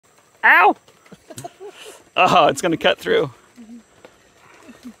Ow! Oh, it's gonna cut through.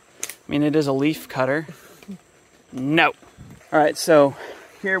 I mean, it is a leaf cutter. No. All right, so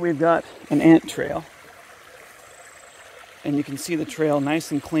here we've got an ant trail. And you can see the trail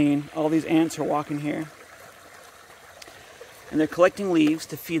nice and clean. All these ants are walking here. And they're collecting leaves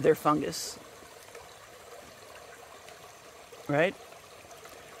to feed their fungus. Right?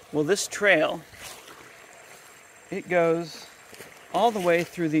 Well, this trail, it goes all the way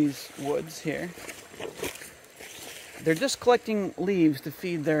through these woods here. They're just collecting leaves to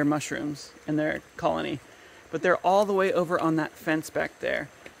feed their mushrooms in their colony. But they're all the way over on that fence back there.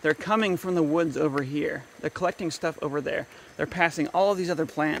 They're coming from the woods over here. They're collecting stuff over there. They're passing all of these other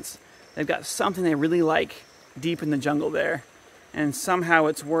plants. They've got something they really like deep in the jungle there. And somehow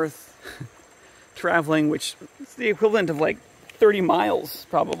it's worth traveling, which is the equivalent of like 30 miles,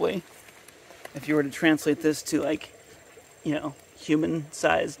 probably. If you were to translate this to like, you know,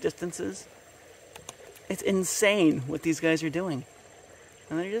 human-sized distances. It's insane what these guys are doing.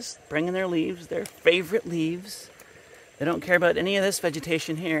 And they're just bringing their leaves, their favorite leaves. They don't care about any of this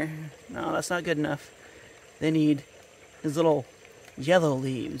vegetation here. No, that's not good enough. They need these little yellow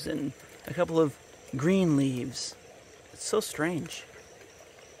leaves and a couple of green leaves. It's so strange.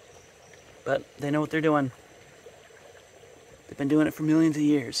 But they know what they're doing. They've been doing it for millions of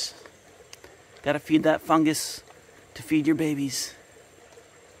years. Gotta feed that fungus to feed your babies.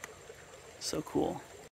 So cool.